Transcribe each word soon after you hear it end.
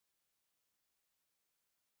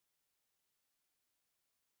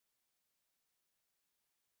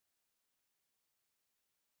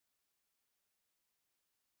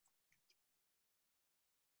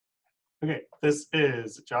Okay, this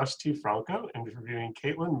is Josh T. Franco interviewing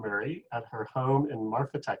Caitlin Murray at her home in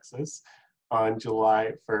Marfa, Texas on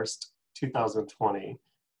July 1st, 2020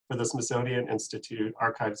 for the Smithsonian Institute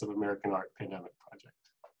Archives of American Art Pandemic Project.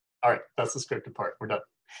 All right, that's the scripted part. We're done.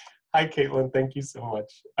 Hi, Caitlin. Thank you so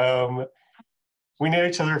much. We know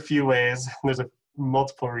each other a few ways. There's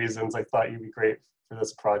multiple reasons I thought you'd be great for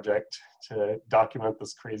this project to document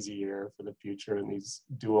this crazy year for the future in these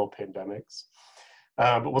dual pandemics.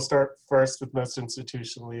 But we'll start first with most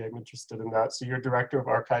institutionally. I'm interested in that. So you're Director of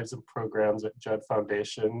Archives and Programs at Judd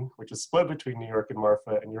Foundation, which is split between New York and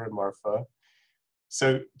Marfa, and you're in Marfa.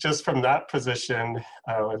 So just from that position,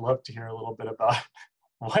 I'd love to hear a little bit about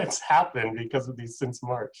what's happened because of these since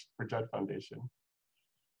March for Judd Foundation.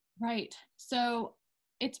 Right. So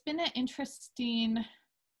it's been an interesting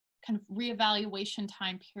kind of reevaluation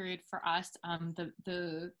time period for us.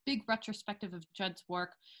 The big retrospective of Judd's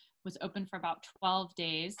work was open for about 12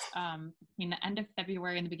 days between the end of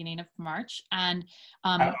February and the beginning of March. And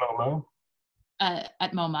at MoMA?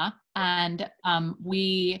 At MoMA. And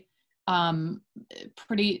we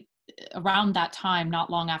pretty around that time,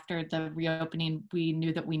 not long after the reopening, we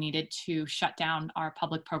knew that we needed to shut down our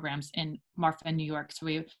public programs in Marfa and New York. So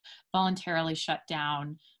we voluntarily shut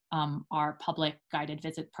down our public guided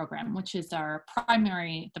visit program, which is the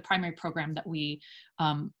primary program that we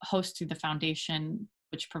host through the foundation,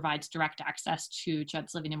 which provides direct access to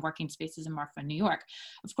Judd's living and working spaces in Marfa, New York.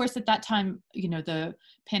 Of course, at that time, the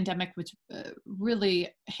pandemic was really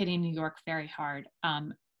hitting New York very hard.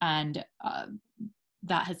 And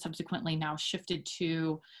that has subsequently now shifted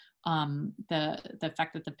to the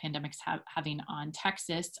effect that the pandemic's having on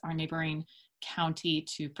Texas, our neighboring county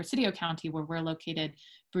to Presidio County, where we're located.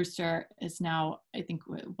 Brewster is now, I think,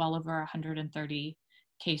 well over 130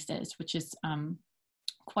 cases, which is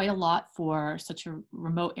quite a lot for such a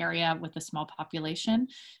remote area with a small population.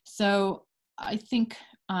 So I think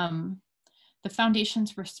the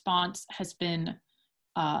foundation's response has been,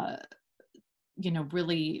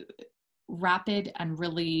 really rapid and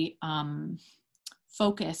really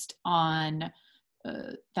focused on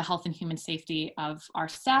the health and human safety of our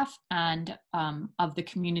staff and of the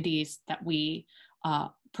communities that we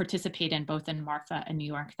participate in, both in Marfa and New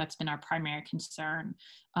York. That's been our primary concern.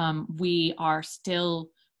 We are still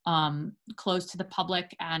closed to the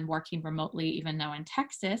public and working remotely, even though in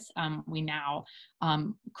Texas, we now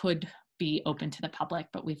could be open to the public,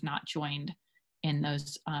 but we've not joined in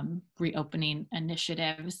those reopening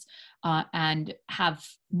initiatives and have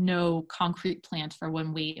no concrete plans for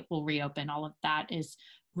when we will reopen. All of that is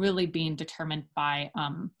really being determined by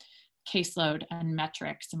caseload and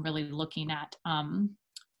metrics, and really looking at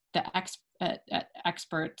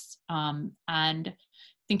experts and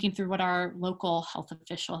thinking through what our local health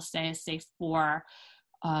officials say is safe for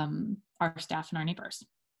our staff and our neighbors.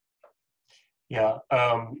 Yeah,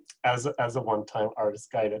 as a one-time artist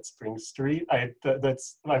guide at Spring Street, I've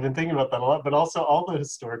been thinking about that a lot. But also all the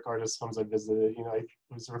historic artist homes I visited, I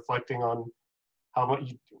was reflecting on how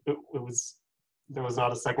much there was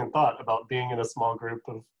not a second thought about being in a small group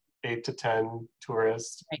of 8 to 10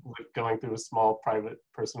 tourists, right, going through a small private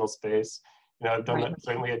personal space. I've done that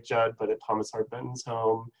certainly at Judd, but at Thomas Hart Benton's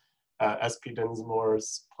home, S.P.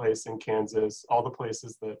 Dinsmore's place in Kansas, all the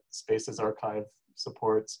places that Spaces Archive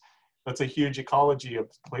supports. That's a huge ecology of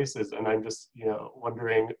places, and I'm just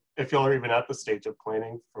wondering if y'all are even at the stage of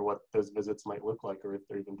planning for what those visits might look like, or if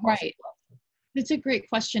they're even possible. Right. It's a great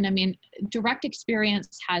question. I mean, direct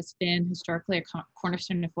experience has been historically a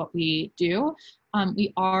cornerstone of what we do.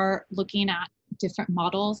 We are looking at different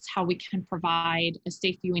models, how we can provide a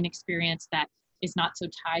safe viewing experience that is not so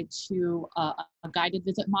tied to a guided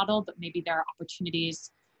visit model, but maybe there are opportunities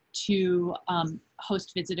to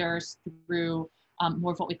host visitors through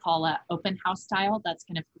more of what we call an open house style. That's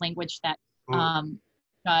kind of language that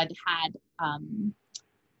Judd had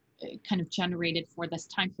kind of generated for this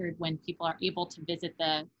time period when people are able to visit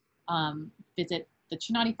the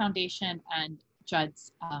Chinati Foundation and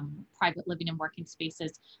Judd's private living and working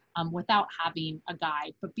spaces without having a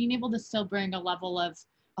guide, but being able to still bring a level of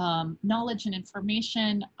knowledge and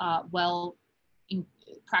information while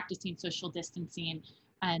practicing social distancing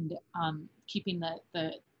and keeping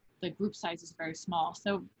the group size is very small.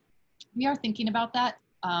 So we are thinking about that,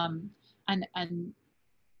 and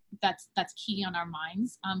that's key on our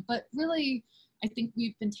minds. But really, I think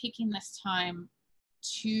we've been taking this time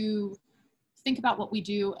to think about what we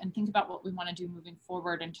do and think about what we want to do moving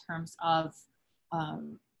forward in terms of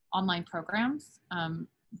online programs.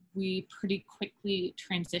 We pretty quickly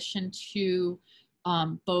transitioned to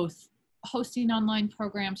both hosting online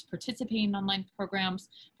programs, participating in online programs,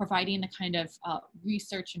 providing the kind of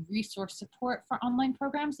research and resource support for online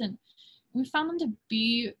programs. And we found them to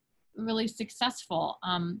be really successful,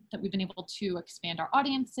 that we've been able to expand our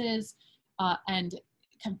audiences and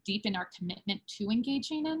kind of deepen our commitment to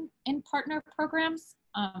engaging in partner programs.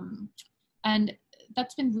 And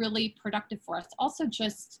that's been really productive for us. Also,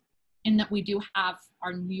 just in that we do have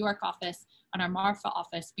our New York office and our Marfa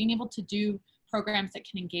office, being able to do programs that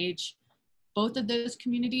can engage both of those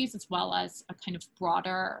communities as well as a kind of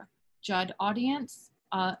broader Judd audience,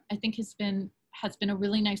 I think has been a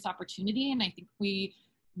really nice opportunity. And I think we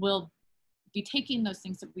will be taking those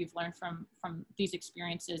things that we've learned from these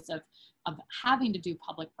experiences of having to do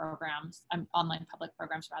public programs, online public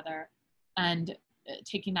programs rather, and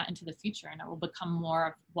taking that into the future, and it will become more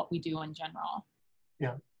of what we do in general.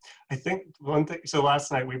 Yeah, I think one thing, so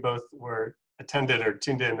last night we both were attended or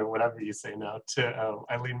tuned in or whatever you say now to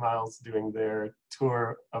Eileen Miles doing their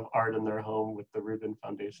tour of art in their home with the Rubin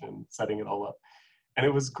Foundation, setting it all up. And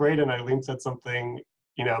it was great. And Eileen said something,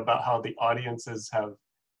 about how the audiences have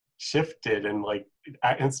shifted, and like,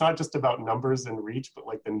 it's not just about numbers and reach, but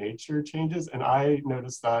like the nature changes. And I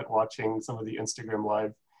noticed that watching some of the Instagram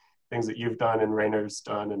live things that you've done and Rainer's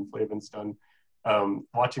done and Flavin's done,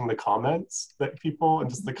 watching the comments that people and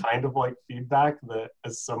just the kind of like feedback that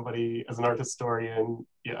as an art historian,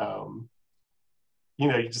 you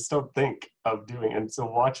just don't think of doing. And so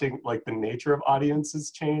watching like the nature of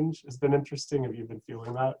audiences change has been interesting. Have you been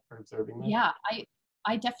feeling that or observing that? Yeah,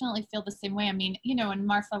 I definitely feel the same way. I mean, in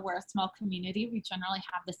Marfa, we're a small community. We generally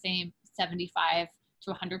have the same 75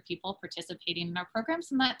 to 100 people participating in our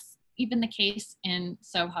programs, and that's even the case in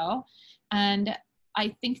Soho. And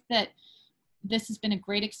I think that this has been a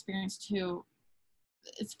great experience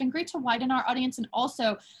it's been great to widen our audience, and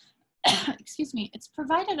also, excuse me, it's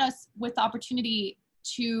provided us with the opportunity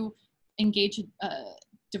to engage a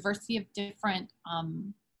diversity of different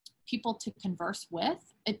people to converse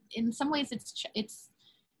with. In some ways,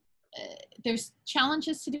 there's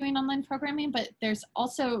challenges to doing online programming, but there's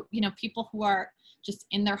also, people who are just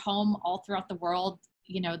in their home all throughout the world.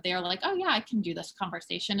 They're like, oh yeah, I can do this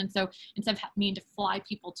conversation. And so instead of needing to fly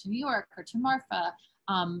people to New York or to Marfa,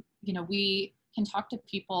 we can talk to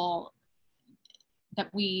people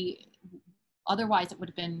that otherwise it would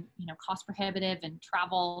have been, cost prohibitive and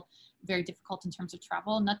travel, very difficult in terms of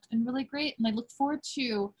travel. And that's been really great. And I look forward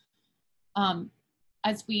to,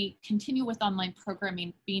 as we continue with online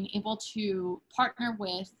programming, being able to partner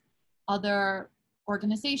with other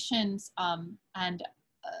organizations and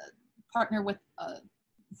partner with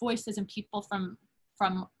voices and people from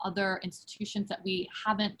other institutions that we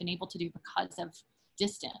haven't been able to do because of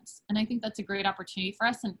distance. And I think that's a great opportunity for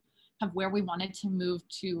us, and have where we wanted to move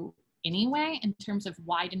to anyway, in terms of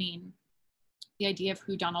widening the idea of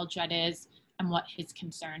who Donald Judd is and what his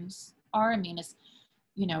concerns are. I mean, as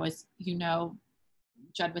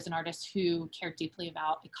Judd was an artist who cared deeply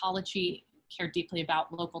about ecology, cared deeply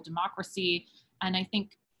about local democracy. And I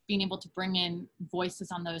think being able to bring in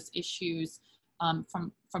voices on those issues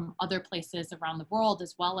from other places around the world,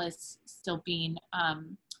 as well as still being,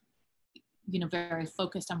 very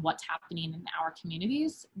focused on what's happening in our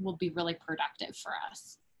communities, will be really productive for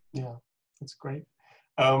us. Yeah, that's great.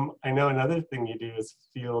 I know another thing you do is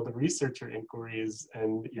field researcher inquiries,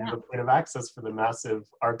 and you're the point of access for the massive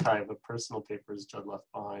archive of personal papers Judd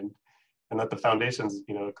left behind, and that the foundation's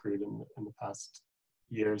accrued in the past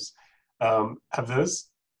years. Have those,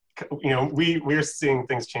 we're seeing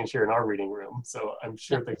things change here in our reading room, so I'm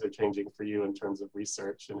sure things are changing for you in terms of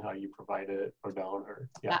research and how you provide it or don't, or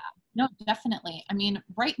yeah. No, definitely. I mean,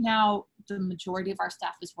 right now the majority of our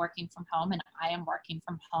staff is working from home, and I am working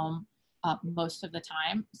from home most of the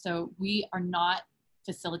time. So we are not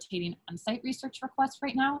facilitating on-site research requests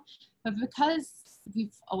right now, but because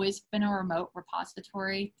we've always been a remote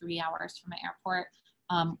repository 3 hours from an airport,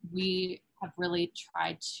 we have really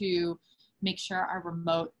tried to make sure our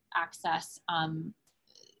remote access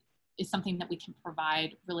is something that we can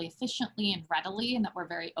provide really efficiently and readily, and that we're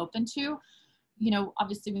very open to.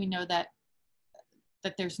 Obviously we know that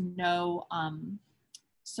there's no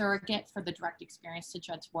surrogate for the direct experience to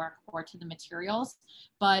Judd's work or to the materials.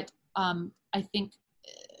 But I think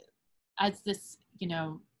as this,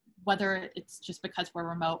 whether it's just because we're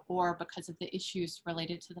remote or because of the issues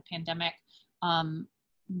related to the pandemic,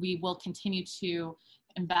 we will continue to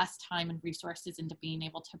invest time and resources into being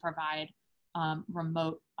able to provide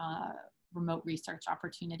remote research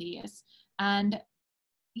opportunities. And,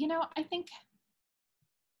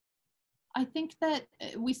 I think that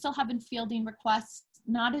we still have been fielding requests,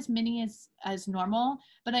 not as many as normal,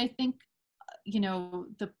 but I think,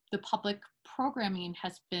 the public programming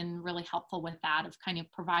has been really helpful with that, of kind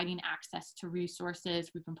of providing access to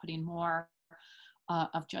resources. We've been putting more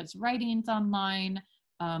of Judd's writings online.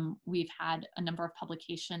 We've had a number of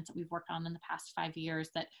publications that we've worked on in the past 5 years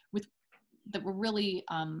that were really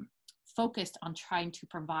focused on trying to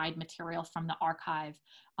provide material from the archive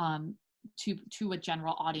to a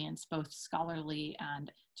general audience, both scholarly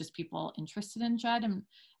and just people interested in Judd.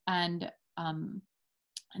 And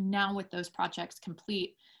now with those projects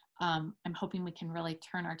complete, I'm hoping we can really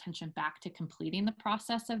turn our attention back to completing the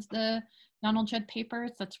process of the Donald Judd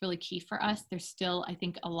papers. That's really key for us. There's still, I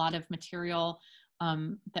think, a lot of material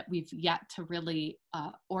that we've yet to really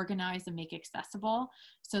organize and make accessible.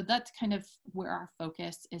 So that's kind of where our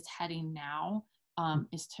focus is heading now,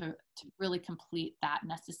 is to really complete that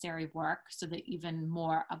necessary work so that even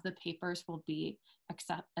more of the papers will be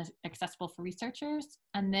accessible for researchers,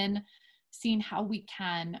 and then seeing how we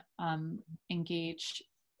can engage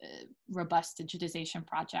robust digitization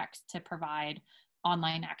projects to provide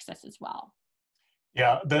online access as well.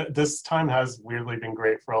 Yeah, this time has weirdly been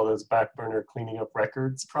great for all those back burner cleaning up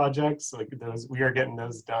records projects. Like those, we are getting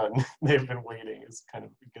those done. They've been waiting is kind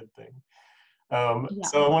of a good thing. Yeah.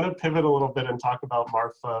 So I want to pivot a little bit and talk about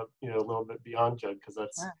Marfa, a little bit beyond Judd, because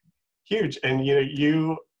that's huge. And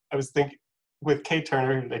I was thinking with Kate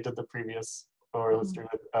Turner, who they did the previous oral history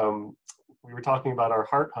with, we were talking about our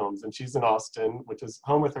heart homes, and she's in Austin, which is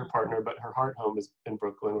home with her partner, but her heart home is in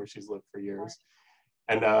Brooklyn, where she's lived for years.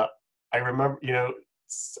 And I remember,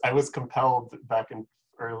 I was compelled back in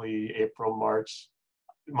early April, March,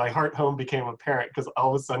 my heart home became apparent because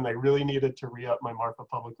all of a sudden I really needed to re-up my Marfa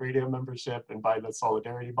Public Radio membership and buy the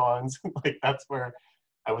solidarity bonds. Like that's where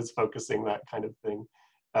I was focusing, that kind of thing.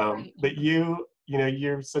 Right. But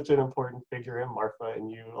you're such an important figure in Marfa,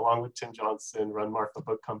 and you, along with Tim Johnson, run Marfa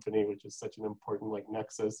Book Company, which is such an important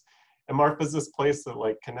nexus. And Marfa is this place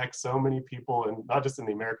that connects so many people, and not just in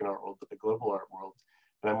the American art world, but the global art world.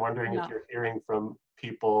 And I'm wondering if you're hearing from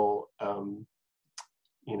people,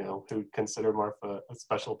 who consider Marfa a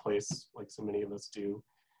special place, like so many of us do.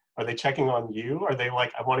 Are they checking on you? Are they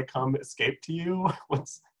like, I want to come escape to you?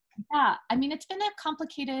 Yeah, I mean, it's been a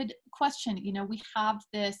complicated question. We have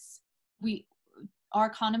our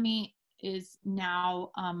economy is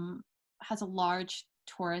now, has a large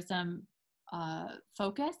tourism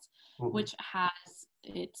focus, which has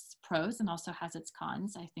its pros and also has its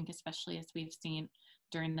cons, I think, especially as we've seen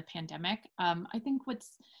during the pandemic. I think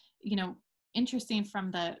what's, interesting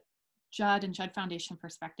from the Judd and Judd Foundation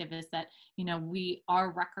perspective is that,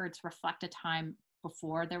 our records reflect a time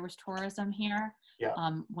before there was tourism here. Yeah.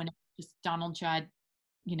 When it was just Donald Judd,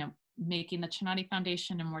 making the Chinati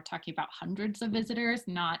Foundation, and we're talking about hundreds of visitors,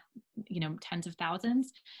 not, tens of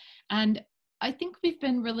thousands. And I think we've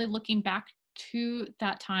been really looking back to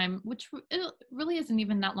that time, which it really isn't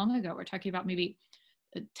even that long ago. We're talking about maybe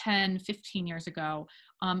 10, 15 years ago,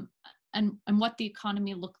 and what the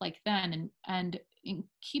economy looked like then. And in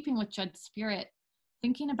keeping with Judd's spirit,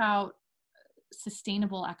 thinking about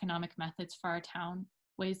sustainable economic methods for our town,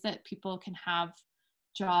 ways that people can have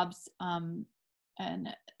jobs and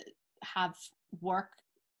have work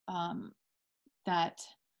that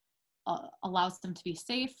allows them to be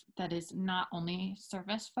safe, that is not only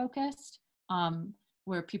service focused,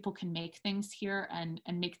 where people can make things here and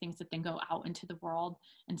make things that then go out into the world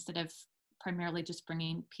instead of primarily just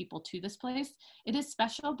bringing people to this place. It is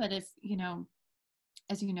special, but as you know,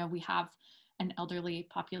 we have an elderly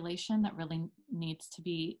population that really needs to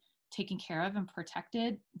be taken care of and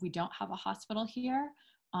protected. We don't have a hospital here,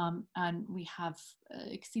 and we have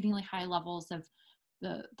exceedingly high levels of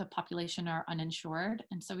the population are uninsured.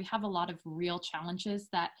 And so we have a lot of real challenges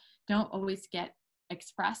that don't always get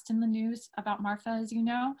expressed in the news about Marfa, as you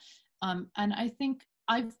know. And I think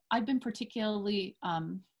I've been particularly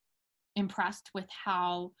impressed with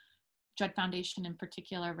how Judd Foundation, in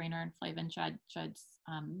particular, Rainer and Flavin Judd, Judd's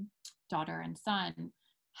daughter and son,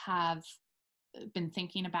 have been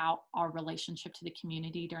thinking about our relationship to the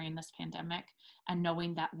community during this pandemic, and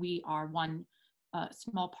knowing that we are one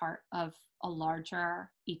small part of a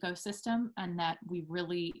larger ecosystem, and that we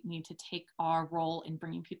really need to take our role in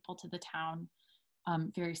bringing people to the town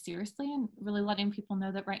very seriously, and really letting people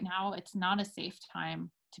know that right now it's not a safe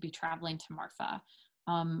time to be traveling to Marfa.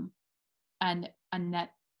 And that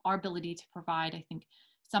our ability to provide, I think,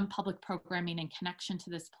 some public programming and connection to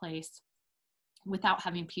this place without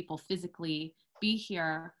having people physically be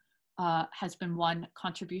here has been one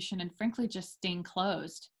contribution. And frankly, just staying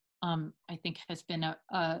closed, I think, has been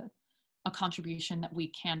a contribution that we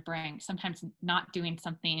can bring. Sometimes not doing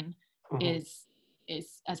something is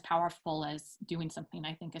as powerful as doing something,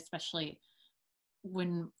 I think, especially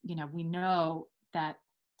when, we know that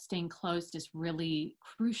staying closed is really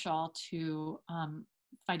crucial to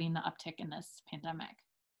fighting the uptick in this pandemic.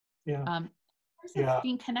 Yeah.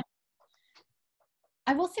 Being connected.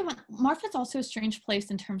 I will say Marfa's also a strange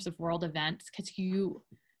place in terms of world events, because you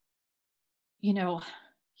know,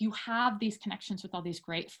 you have these connections with all these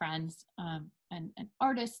great friends and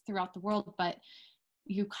artists throughout the world, but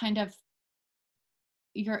you kind of,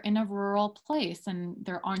 you're in a rural place and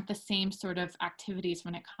there aren't the same sort of activities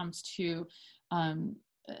when it comes to um,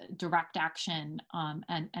 direct action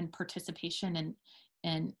and participation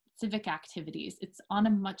in civic activities. It's on a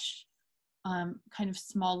much kind of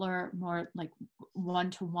smaller, more like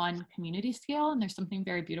one-to-one community scale, and there's something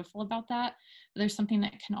very beautiful about that. But there's something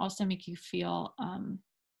that can also make you feel,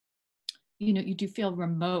 you do feel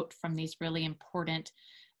remote from these really important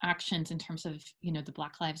actions in terms of, the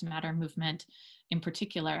Black Lives Matter movement in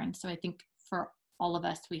particular. And so I think for all of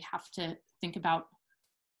us, we have to think about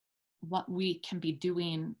what we can be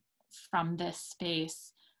doing from this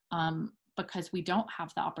space, because we don't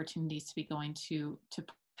have the opportunities to be going to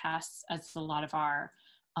pass as a lot of our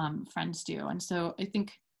friends do. And so I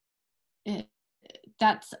think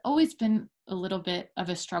that's always been a little bit of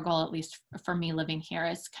a struggle, at least for me living here,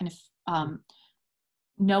 is kind of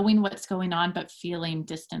knowing what's going on, but feeling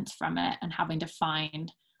distance from it and having to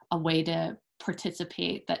find a way to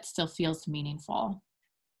participate that still feels meaningful.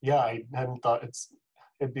 Yeah, I hadn't thought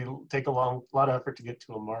take a lot of effort to get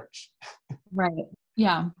to a march. Right.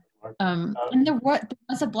 Yeah. And there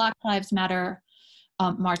was a Black Lives Matter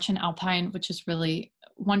march in Alpine, which is really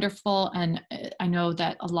wonderful. And I know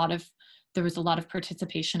that there was a lot of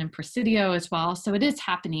participation in Presidio as well. So it is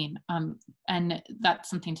happening. And that's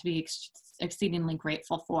something to be exceedingly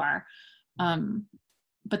grateful for.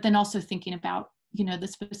 But then also thinking about, the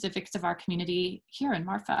specifics of our community here in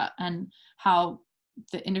Marfa and how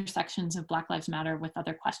the intersections of Black Lives Matter with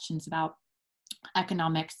other questions about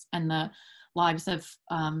economics and the lives of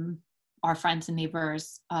our friends and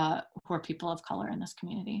neighbors who are people of color in this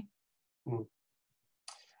community.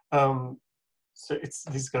 So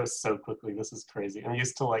these go so quickly. This is crazy. I'm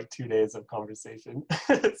used to like 2 days of conversation.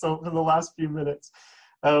 So for the last few minutes,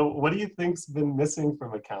 what do you think's been missing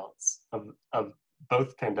from accounts of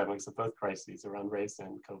both pandemics, of both crises around race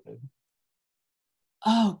and COVID?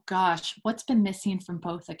 Oh gosh, what's been missing from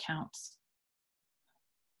both accounts?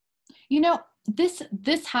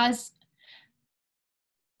 This has,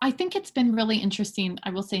 I think it's been really interesting.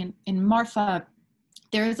 I will say in Marfa,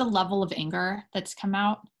 there is a level of anger that's come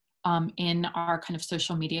out in our kind of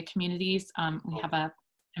social media communities. We have a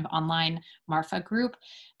kind of online Marfa group,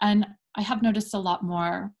 and I have noticed a lot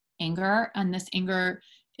more anger, and this anger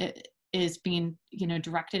is being,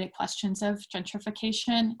 directed at questions of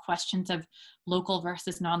gentrification, questions of local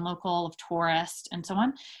versus non-local, of tourist, and so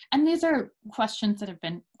on. And these are questions that have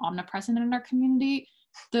been omnipresent in our community.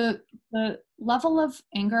 The level of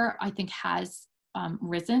anger, I think, has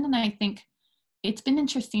risen, and I think it's been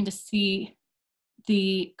interesting to see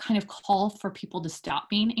the kind of call for people to stop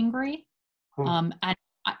being angry. And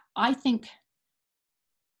I think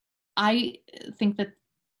that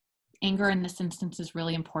anger in this instance is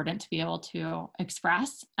really important to be able to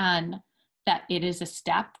express, and that it is a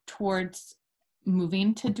step towards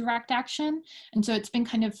moving to direct action. And so it's been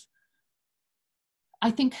kind of, I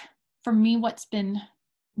think for me, what's been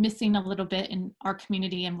missing a little bit in our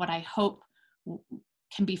community and what I hope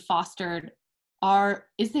can be fostered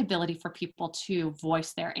is the ability for people to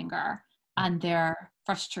voice their anger and their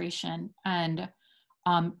frustration. And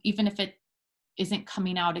even if it isn't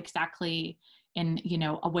coming out exactly in,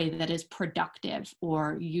 a way that is productive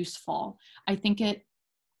or useful, I think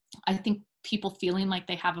people feeling like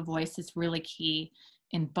they have a voice is really key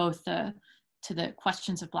in both to the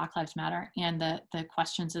questions of Black Lives Matter and the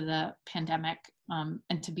questions of the pandemic,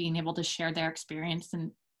 and to being able to share their experience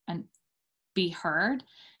and be heard.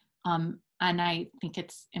 And I think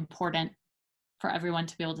it's important for everyone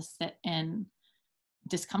to be able to sit in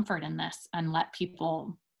discomfort in this and let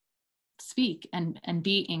people speak and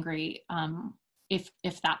be angry,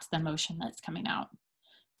 if that's the emotion that's coming out.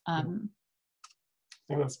 I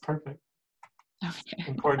think that's perfect. Okay.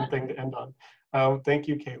 Important thing to end on. Thank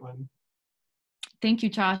you, Caitlin. Thank you,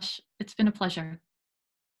 Josh. It's been a pleasure.